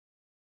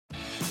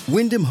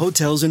Wyndham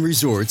Hotels and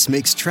Resorts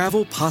makes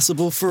travel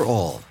possible for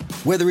all.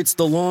 Whether it's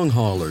the long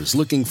haulers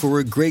looking for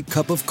a great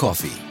cup of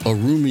coffee, a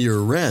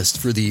roomier rest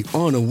for the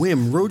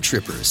on-a-whim road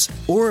trippers,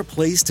 or a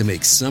place to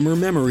make summer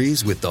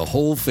memories with the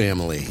whole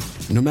family.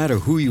 No matter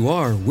who you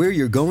are, where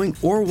you're going,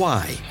 or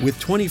why, with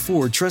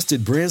 24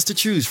 trusted brands to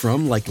choose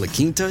from like La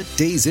Quinta,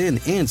 Days Inn,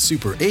 and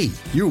Super 8,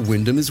 your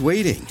Wyndham is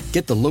waiting.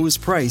 Get the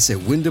lowest price at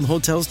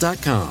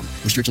WyndhamHotels.com.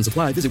 Restrictions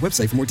apply. Visit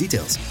website for more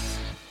details.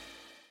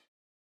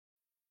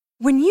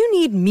 When you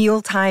need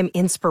mealtime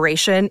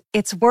inspiration,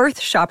 it's worth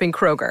shopping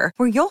Kroger,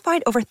 where you'll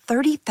find over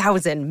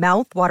 30,000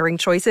 mouth-watering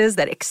choices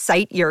that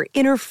excite your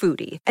inner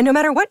foodie. And no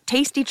matter what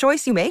tasty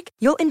choice you make,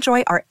 you'll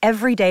enjoy our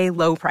everyday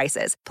low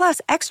prices, plus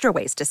extra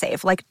ways to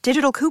save, like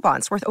digital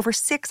coupons worth over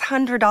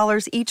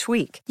 $600 each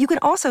week. You can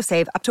also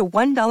save up to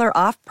 $1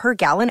 off per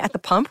gallon at the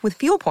pump with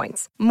fuel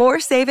points.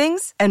 More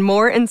savings and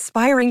more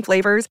inspiring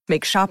flavors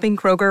make shopping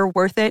Kroger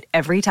worth it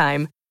every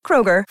time.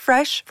 Kroger,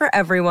 fresh for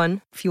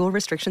everyone. Fuel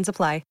restrictions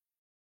apply.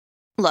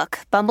 Look,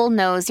 Bumble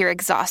knows you're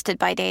exhausted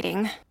by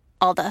dating.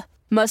 All the,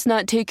 must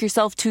not take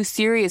yourself too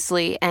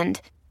seriously,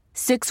 and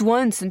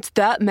 6'1" since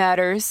that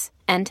matters,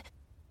 and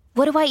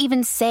what do I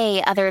even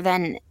say other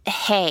than,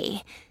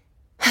 hey?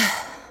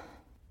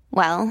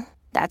 Well,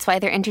 that's why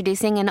they're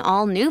introducing an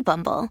all-new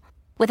Bumble,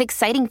 with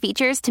exciting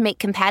features to make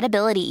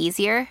compatibility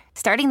easier,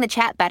 starting the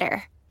chat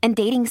better, and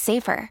dating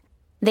safer.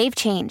 They've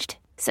changed,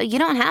 so you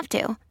don't have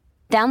to.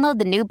 Download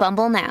the new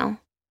Bumble now.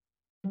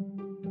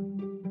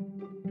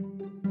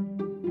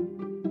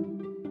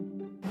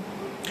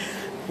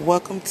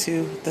 Welcome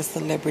to the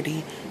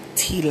Celebrity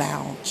Tea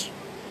Lounge.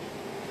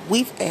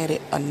 We've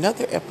added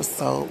another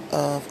episode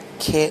of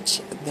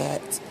Catch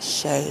That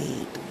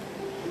Shade.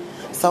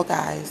 So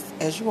guys,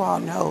 as you all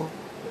know,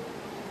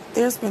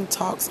 there's been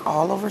talks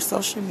all over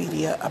social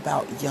media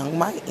about Young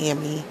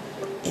Miami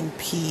and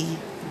P.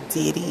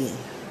 Diddy.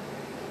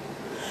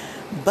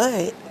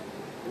 But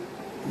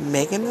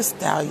Megan Thee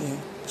Stallion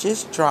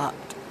just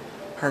dropped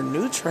her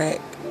new track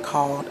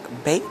called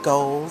Baked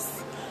Goals.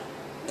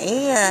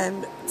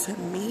 And to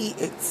me,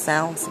 it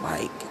sounds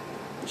like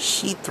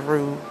she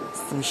threw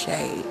some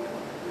shade.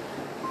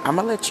 I'm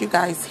going to let you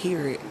guys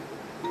hear it.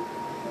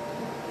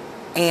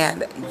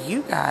 And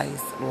you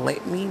guys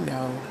let me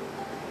know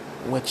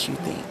what you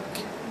think.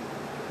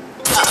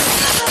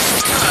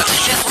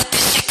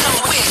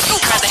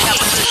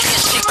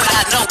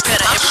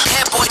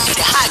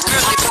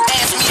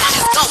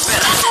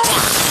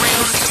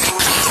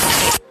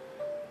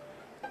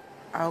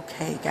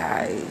 Okay,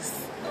 guys.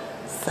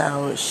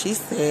 So she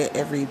said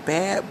every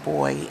bad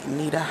boy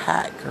need a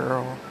hot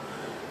girl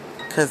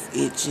because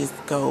it just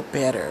go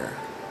better.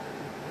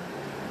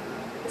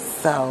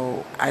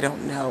 So I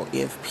don't know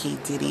if P.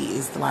 Diddy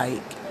is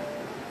like,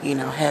 you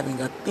know, having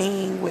a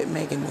thing with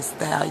Megan Thee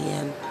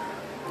Stallion,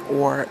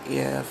 or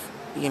if,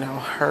 you know,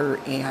 her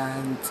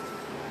and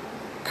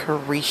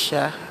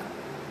Caresha,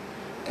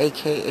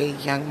 aka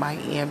Young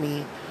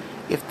Miami,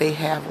 if they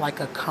have like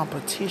a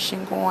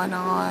competition going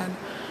on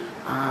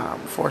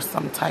for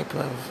some type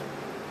of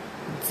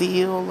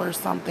deal or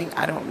something.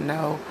 I don't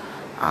know.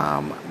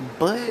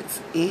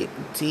 But it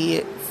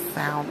did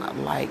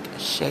sound like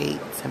shade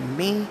to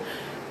me.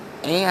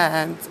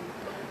 And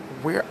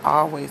we're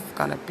always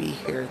going to be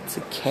here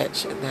to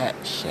catch that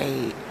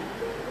shade.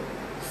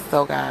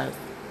 So guys,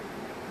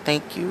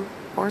 thank you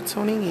for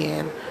tuning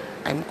in.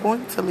 I'm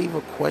going to leave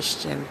a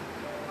question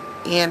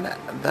in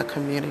the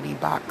community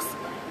box.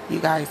 You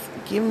guys,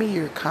 give me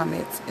your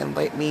comments and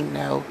let me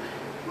know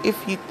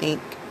if you think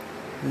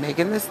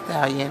Megan Thee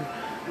Stallion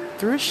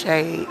threw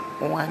shade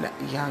on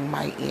Young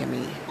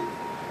Miami.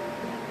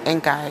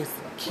 And guys,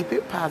 keep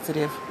it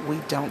positive. We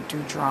don't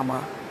do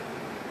drama.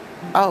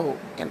 Oh,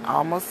 and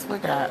almost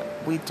forgot,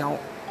 we don't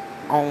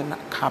own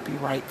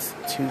copyrights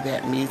to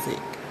that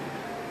music.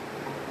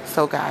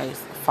 So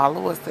guys,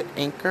 follow us at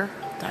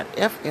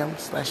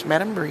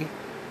anchor.fm/Madam Bree.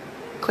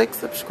 Click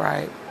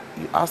subscribe.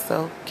 You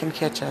also can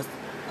catch us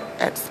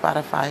at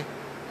Spotify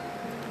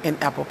and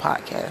Apple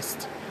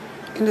Podcast.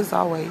 And as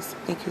always,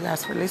 thank you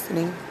guys for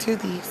listening to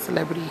the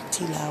Celebrity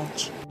Tea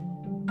Lounge.